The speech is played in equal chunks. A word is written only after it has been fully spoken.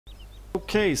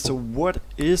Okay, so what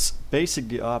is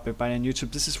basically up everybody on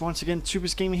YouTube? This is once again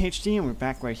Tubis Gaming HD, and we're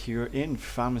back right here in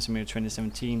Farming Simulator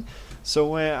 2017.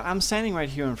 So I'm standing right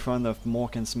here in front of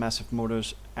Morgan's Massive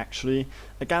Motors. Actually,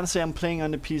 I gotta say I'm playing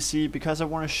on the PC because I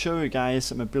want to show you guys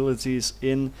some abilities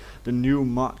in the new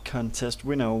mod contest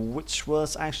winner, which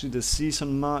was actually the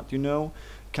season mod, you know,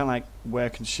 kind of like where I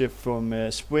can shift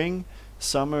from spring,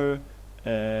 summer,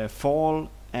 fall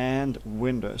and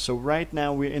winter. So right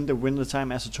now we're in the winter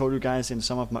time. As I told you guys in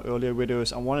some of my earlier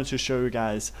videos, I wanted to show you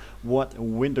guys what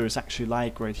winter is actually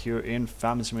like right here in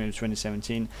Farming Simulator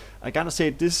 2017. I gotta say,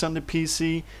 this is on the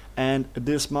PC, and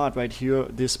this mod right here,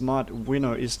 this mod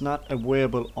winner, is not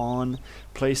available on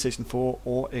PlayStation 4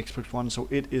 or Xbox One, so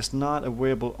it is not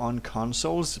available on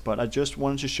consoles. But I just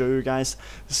wanted to show you guys,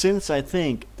 since I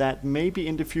think that maybe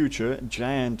in the future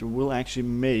Giant will actually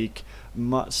make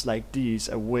mods like these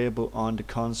available on the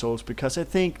consoles, because I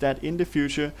think that in the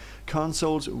future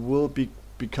consoles will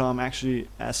become actually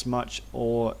as much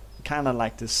or kind of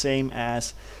like the same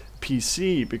as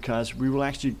PC, because we will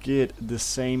actually get the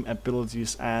same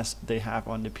abilities as they have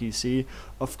on the PC.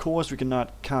 Of course we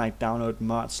cannot kind of download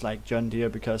mods like John Deere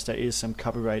because there is some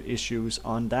copyright issues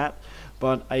on that,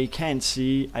 but I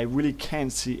really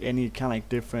can't see any kind of like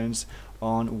difference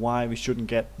on why we shouldn't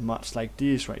get mods like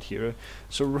these right here.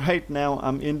 So right now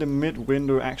I'm in the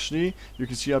midwinter. Actually, you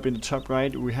can see up in the top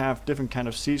right we have different kind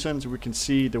of seasons. We can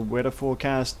see the weather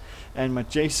forecast, and my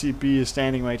JCB is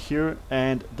standing right here,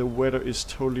 and the weather is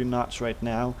totally nuts right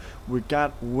now. We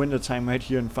got winter time right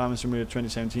here in Farming Simulator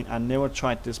 2017. I never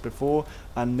tried this before,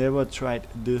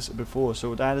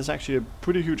 so that is actually a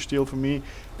pretty huge deal for me,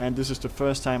 and this is the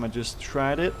first time I just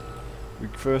tried it.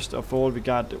 First of all, we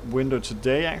got winter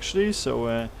today actually,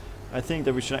 so I think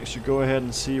that we should actually go ahead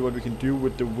and see what we can do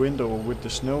with the winter or with the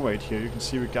snow right here. You can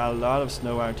see we got a lot of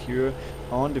snow out here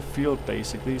on the field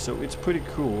basically, so it's pretty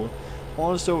cool.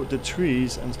 Also, the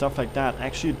trees and stuff like that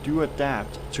actually do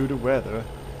adapt to the weather.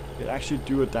 You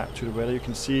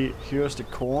can see here's the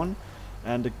corn,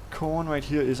 and the corn right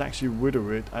here is actually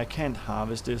withered. I can't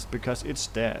harvest this because it's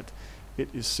dead. It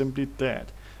is simply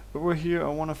dead. Over here I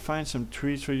want to find some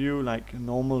trees for you, like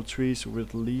normal trees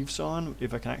with leaves on,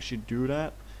 if I can actually do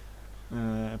that.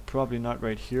 Probably not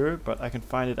right here, but I can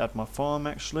find it at my farm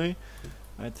actually.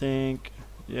 I think,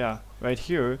 yeah, right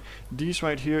here. These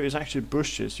right here is actually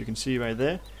bushes, you can see right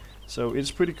there. So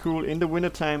it's pretty cool. In the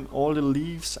wintertime all the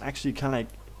leaves actually kind of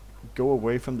like go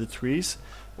away from the trees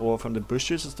or from the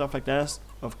bushes and stuff like that.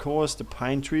 Of course the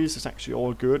pine trees is actually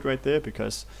all good right there,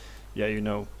 because yeah, you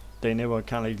know, they never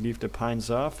kind of like leave the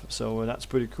pines off, so that's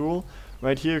pretty cool.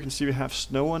 Right here you can see we have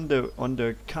snow on the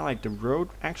kind of like the road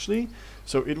actually,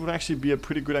 so it would actually be a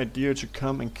pretty good idea to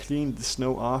come and clean the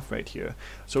snow off right here.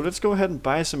 So let's go ahead and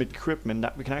buy some equipment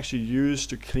that we can actually use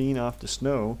to clean off the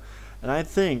snow, and I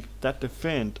think that the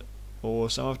Fendt or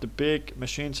some of the big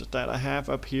machines that I have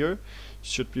up here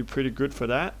should be pretty good for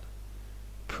that.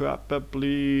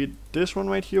 Probably this one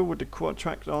right here with the quad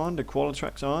tracks on.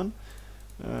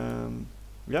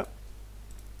 Yep.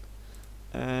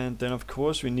 And then of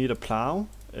course we need a plow.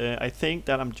 I think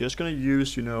that I'm just gonna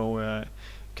use, you know,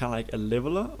 kind of like a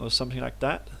leveler or something like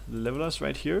that. The levelers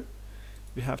right here.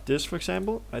 We have this, for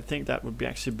example. I think that would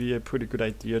actually be a pretty good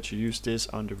idea to use this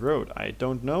on the road. I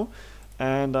don't know.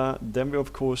 And then we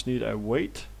of course need a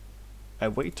weight.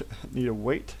 Need a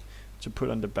weight to put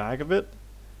on the back of it.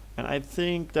 And I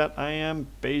think that I am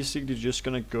basically just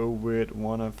gonna go with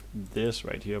one of this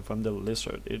right here from the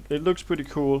Lizard. It looks pretty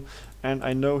cool, and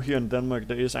I know here in Denmark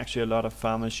there is actually a lot of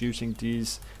farmers using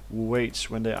these weights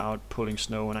when they're out pulling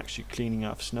snow and actually cleaning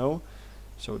off snow.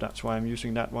 So that's why I'm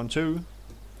using that one too.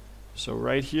 So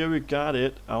right here we got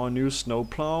it, our new snow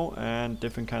plow and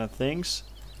different kind of things.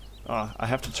 I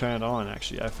have to turn it on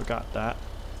actually, I forgot that.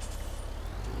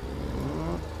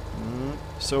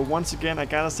 So once again I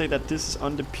gotta say that this is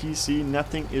on the PC,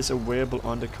 nothing is available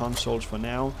on the consoles for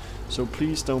now, so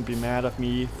please don't be mad at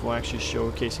me for actually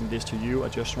showcasing this to you. I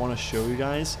just want to show you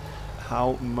guys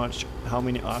how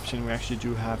many options we actually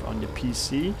do have on the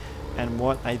PC, and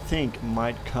what I think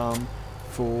might come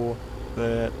for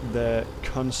the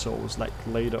consoles like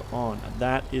later on.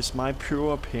 That is my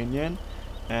pure opinion,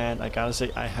 and I gotta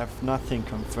say I have nothing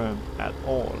confirmed at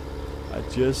all. I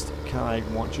just kind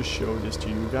of want to show this to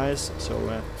you guys.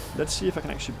 So let's see if I can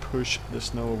actually push the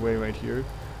snow away right here.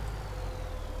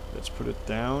 Let's put it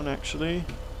down actually.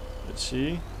 Let's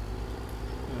see.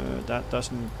 That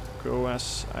doesn't go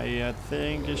as I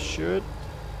think it should.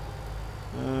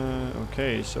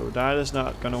 Okay, so that is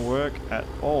not gonna work at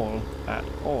all.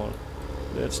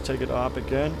 Let's take it up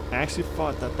again. I actually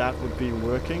thought that would be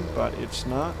working, but it's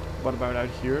not. What about out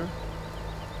here?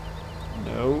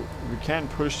 No, we can't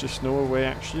push the snow away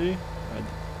actually.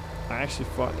 I actually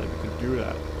thought that we could do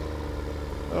that.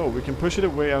 Oh, we can push it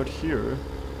away out here.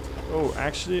 Oh,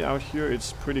 actually out here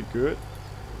it's pretty good.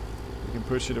 We can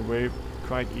push it away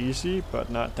quite easy, but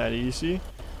not that easy.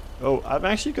 Oh, I'm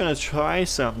actually gonna try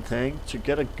something to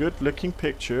get a good looking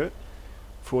picture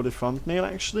for the thumbnail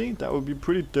actually. That would be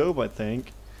pretty dope, I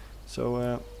think.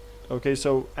 So, okay,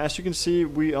 so as you can see,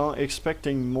 we are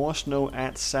expecting more snow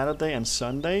at Saturday and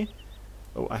Sunday.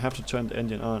 Oh, I have to turn the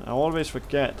engine on. I always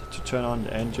forget to turn on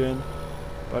the engine.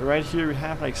 But right here we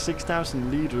have like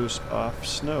 6,000 liters of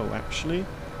snow actually.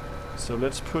 So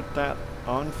let's put that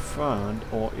on front,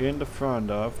 or in the front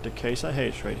of the Case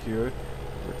IH right here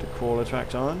with the crawler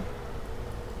tracked on.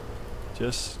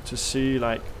 Just to see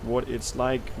like what it's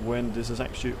like when this is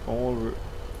actually all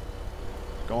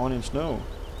gone in snow.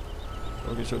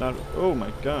 Okay, so that, oh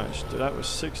my gosh, that was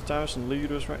 6,000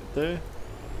 liters right there.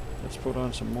 Let's put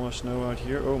on some more snow out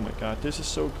here. Oh my god, this is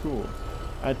so cool.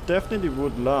 I definitely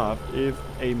would love if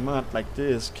a mod like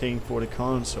this came for the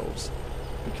consoles,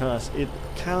 because it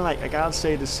kind of like, I gotta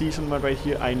say, the season mod right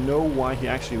here, I know why he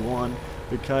actually won,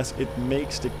 because it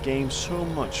makes the game so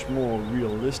much more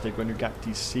realistic when you got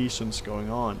these seasons going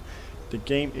on. The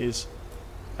game is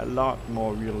a lot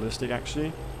more realistic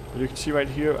actually. But you can see right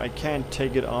here, I can't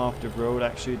take it off the road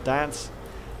actually. That's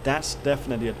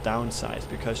definitely a downside,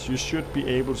 because you should be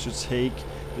able to take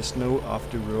the snow off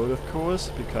the road, of course,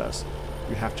 because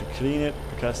you have to clean it,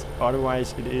 because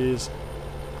otherwise it is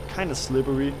kind of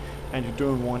slippery and you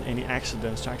don't want any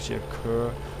accidents to actually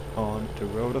occur on the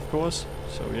road, of course.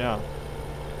 So yeah,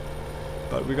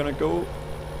 but we're gonna go,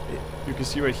 you can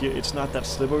see right here it's not that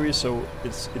slippery, so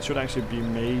it should actually be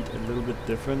made a little bit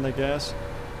different, I guess,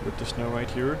 with the snow right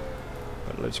here.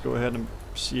 But let's go ahead and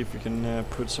see if we can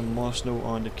put some more snow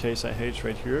on the Case IH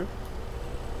right here.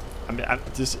 I mean,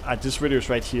 this videos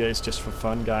right here is just for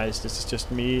fun, guys. This is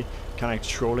just me kind of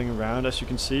trolling around, as you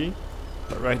can see.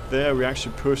 But right there, we're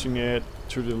actually pushing it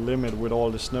to the limit with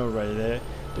all the snow right there.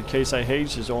 The Case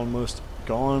IH is almost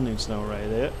gone in snow right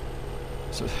there.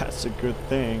 So that's a good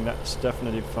thing. That's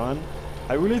definitely fun.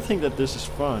 I really think that this is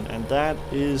fun, and that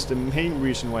is the main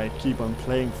reason why I keep on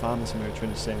playing Farming Simulator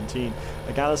 2017.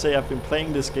 I gotta say, I've been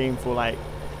playing this game for like,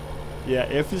 yeah,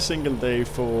 every single day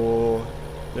for,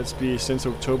 let's be, since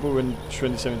October when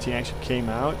 2017 actually came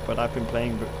out, but I've been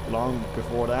playing long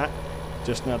before that,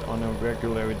 just not on a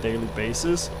regular daily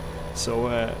basis.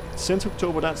 So since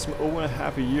October, that's over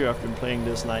half a year, I've been playing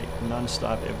this like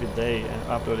non-stop every day and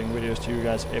uploading videos to you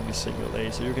guys every single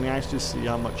day. So you can actually see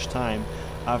how much time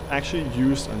I've actually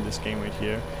used on this game right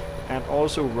here. And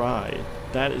also why,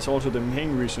 that is also the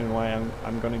main reason why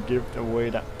I'm gonna give away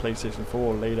that PlayStation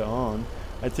 4 later on.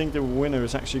 I think the winner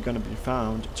is actually gonna be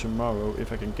found tomorrow.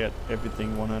 If I can get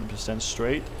everything 100%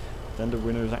 straight, then the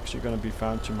winner is actually gonna be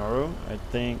found tomorrow. I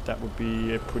think that would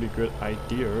be a pretty good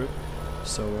idea.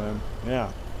 So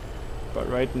yeah, but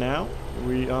right now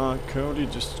we are currently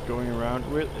just going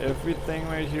around with everything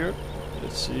right here.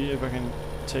 Let's see if I can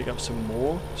take up some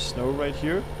more snow right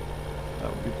here.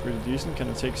 That would be pretty decent. Can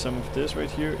I take some of this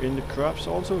right here in the crops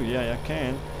also? Yeah, I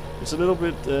can. It's a little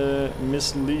bit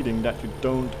misleading that you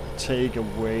don't take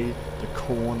away the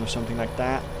corn or something like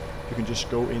that. You can just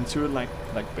go into it like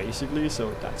basically.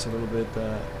 So that's a little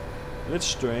bit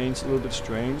strange,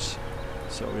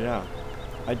 So yeah,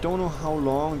 I don't know how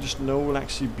long the snow will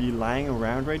actually be lying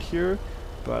around right here,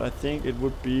 but I think it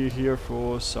would be here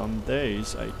for some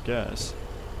days, I guess.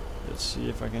 Let's see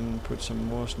if I can put some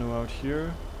more snow out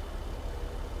here.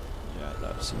 Yeah,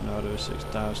 that's another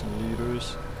 6,000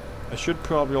 liters. I should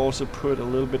probably also put a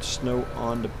little bit snow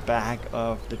on the back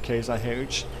of the Case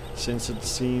IH, since it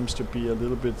seems to be a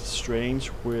little bit strange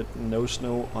with no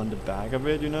snow on the back of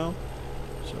it, you know.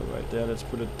 So right there, let's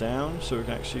put it down so we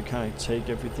can actually kind of take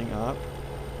everything up.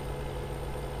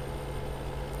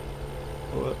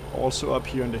 Also up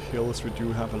here in the hills we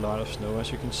do have a lot of snow,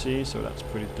 as you can see, so that's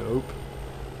pretty dope.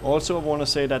 Also, I want to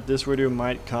say that this video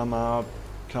might come up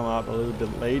a little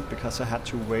bit late, because I had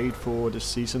to wait for the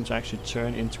season to actually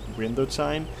turn into winter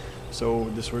time. So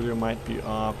this video might be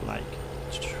up like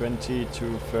 20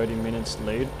 to 30 minutes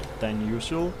late than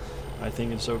usual. I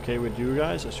think it's okay with you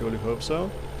guys. I surely hope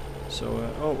so. So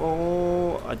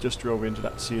oh, I just drove into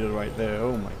that cedar right there.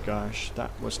 Oh my gosh,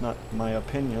 that was not my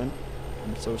opinion.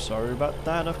 I'm so sorry about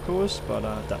that, of course, but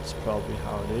that's probably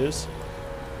how it is.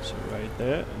 So right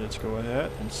there, let's go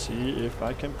ahead and see if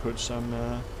I can put some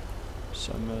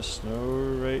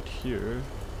snow right here.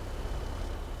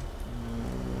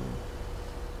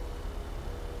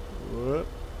 Whoop.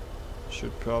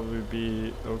 Should probably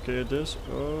be okay at this.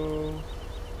 Oh,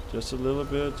 just a little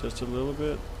bit, just a little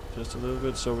bit. just a little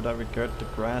bit, so that we get the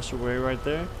grass away right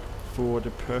there for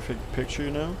the perfect picture,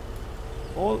 you know.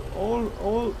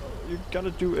 All you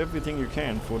gotta do everything you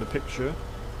can for the picture,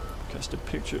 because the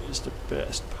picture is the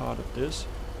best part of this.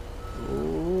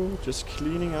 Oh, just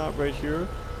cleaning out right here,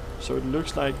 so it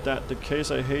looks like that the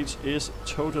Case IH is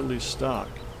totally stuck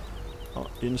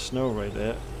in snow right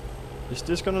there. Is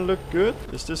this gonna look good?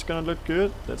 Is this gonna look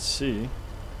good? Let's see.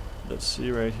 Let's see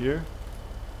right here.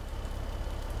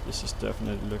 This is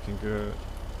definitely looking good.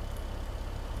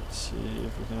 Let's see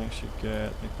if we can actually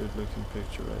get a good looking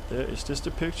picture right there. Is this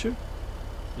the picture?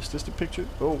 Is this the picture?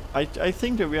 Oh, I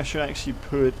think that we should actually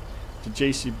put the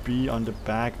JCB on the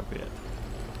back of it.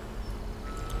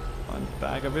 On the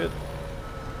back of it.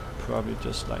 Probably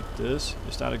just like this.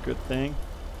 Is that a good thing?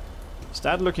 Is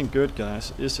that looking good,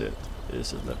 guys? Is it?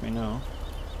 Is it? Let me know.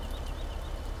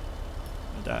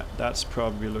 That's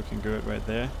probably looking good right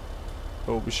there.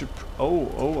 Oh, we should.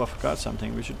 I forgot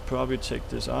something. We should probably take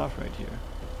this off right here.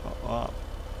 Up,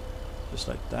 just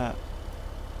like that.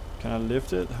 Can I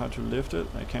lift it? How to lift it?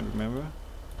 I can't remember.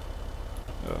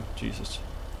 Oh, Jesus.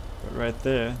 But right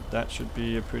there, that should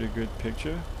be a pretty good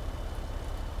picture.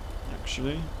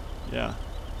 Actually, yeah.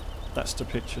 That's the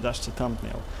picture, that's the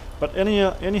thumbnail. But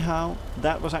anyhow,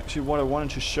 that was actually what I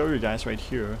wanted to show you guys right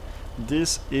here.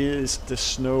 This is the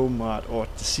snow mod, or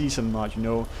the season mod, you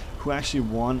know, who actually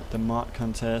won the mod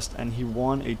contest, and he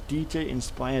won a DJ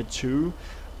Inspire 2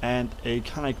 and a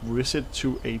kind of like visit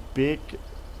to a big,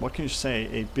 what can you say,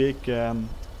 a big,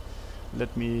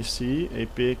 let me see, a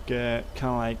big kind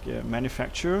of like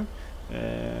manufacturer,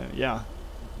 yeah,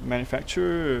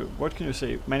 manufacturer, what can you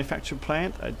say, manufacturer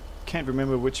plant. I can't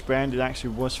remember which brand it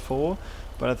actually was for,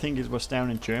 but I think it was down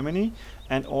in Germany.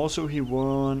 And also he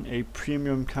won a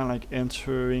premium kind of like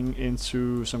entering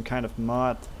into some kind of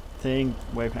mod thing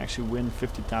where you can actually win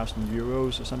 50,000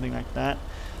 euros or something like that.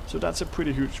 So that's a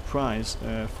pretty huge prize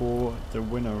for the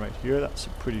winner right here. That's a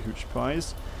pretty huge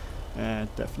prize,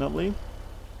 definitely.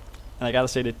 And I gotta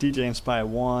say the DJ Inspire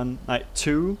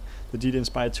 2, the DJ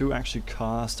Inspire 2 actually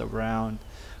cost around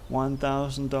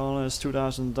 $1,000,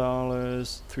 $2,000,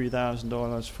 $3,000,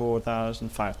 $4,000,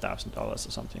 $5,000 or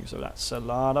something. So that's a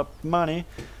lot of money,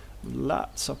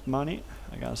 lots of money,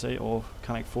 I gotta say, or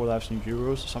kind of like 4,000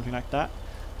 euros or something like that.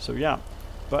 So yeah,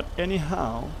 but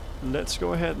anyhow, let's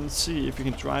go ahead and see if we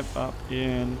can drive up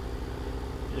in.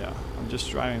 Yeah, I'm just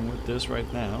driving with this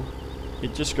right now.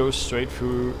 It just goes straight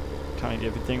through kind of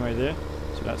everything right there,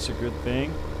 so that's a good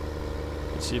thing.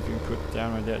 Let's see if we can put it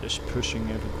down right there, just pushing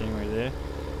everything right there.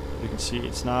 You can see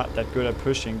it's not that good at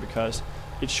pushing, because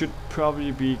it should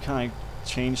probably be kind of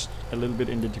changed a little bit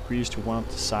in the degrees to one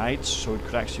of the sides, so it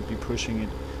could actually be pushing it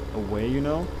away, you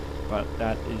know. But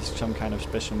that is some kind of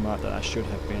special mod that I should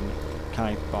have been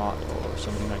kind of bought or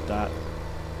something like that.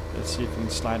 Let's see if we can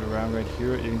slide around right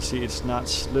here. You can see it's not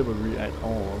slippery at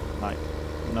all, like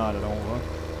not at all.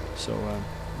 So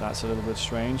that's a little bit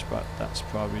strange, but that's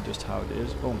probably just how it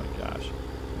is. Oh my gosh.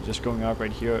 Just going up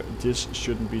right here, this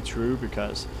shouldn't be true,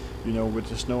 because you know, with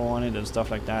the snow on it and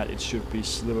stuff like that, it should be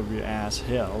slippery as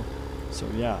hell. So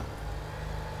yeah.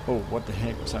 Oh, what the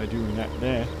heck was I doing that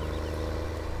there?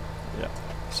 Yeah.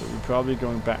 So we're probably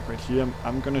going back right here.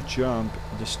 I'm gonna jump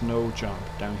the snow jump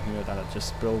down here that I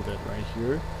just built it right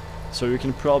here. So you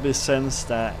can probably sense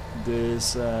that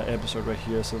this episode right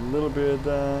here is a little bit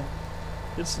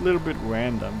it's a little bit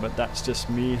random, but that's just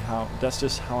me. That's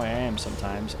just how I am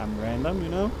sometimes. I'm random, you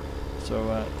know.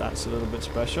 So that's a little bit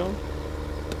special.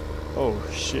 Oh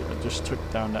shit! I just took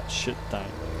down that shit thing.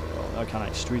 Well, that kind of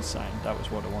like street sign. That was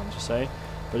what I wanted to say.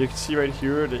 But you can see right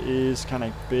here there is kind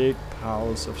of big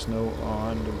piles of snow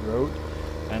on the road,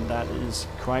 and that is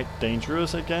quite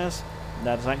dangerous, I guess.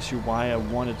 That's actually why I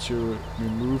wanted to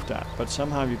remove that, but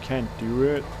somehow you can't do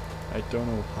it. I don't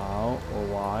know how or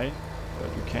why, but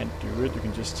you can't do it. You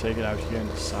can just take it out here on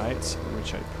the sides,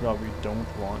 which I probably don't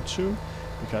want to,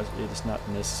 because it is not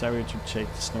necessary to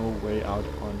take the snow away out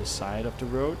on the side of the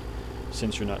road,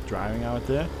 since you're not driving out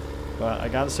there. But I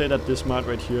gotta say that this mod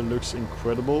right here looks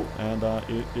incredible, and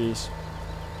it is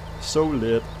so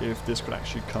lit if this could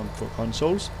actually come for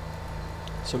consoles.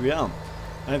 So yeah,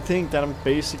 I think that I'm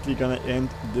basically gonna end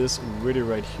this video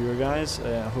right here, guys.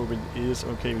 I hope it is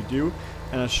okay with you,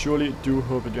 and I surely do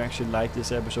hope that you actually like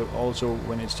this episode also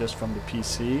when it's just from the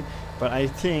PC. But I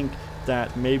think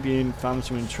that maybe in Farming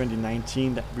Simulator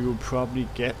 2019 that we will probably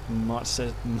get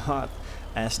mod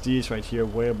as these right here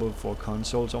available for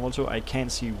consoles. Also, I can't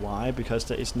see why, because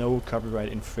there is no copyright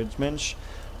infringement.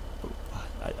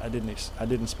 I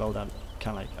didn't spell that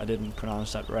kind of like I didn't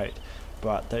pronounce that right.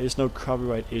 But there is no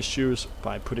copyright issues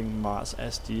by putting Mars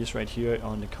SDs right here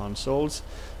on the consoles.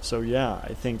 So yeah,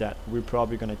 I think that we're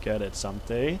probably gonna get it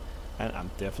someday, and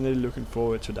I'm definitely looking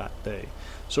forward to that day.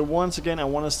 So once again, I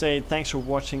want to say thanks for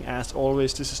watching. As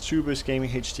always, this is 2Bits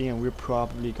Gaming HD, and we're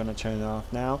probably gonna turn it off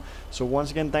now. So once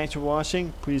again, thanks for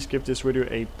watching. Please give this video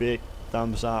a big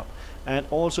thumbs up, and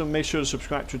also make sure to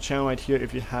subscribe to the channel right here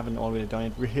if you haven't already done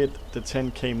it. We hit the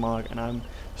 10k mark, and I'm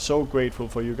so grateful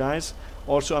for you guys.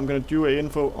 Also, I'm gonna do an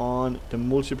info on the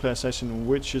multiplayer session,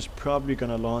 which is probably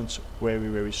gonna launch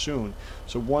very soon.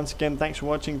 So once again, thanks for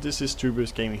watching. This is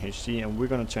 2Bits Gaming HD, and we're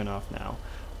gonna turn off now.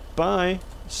 Bye.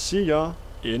 See ya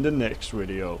in the next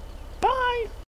video.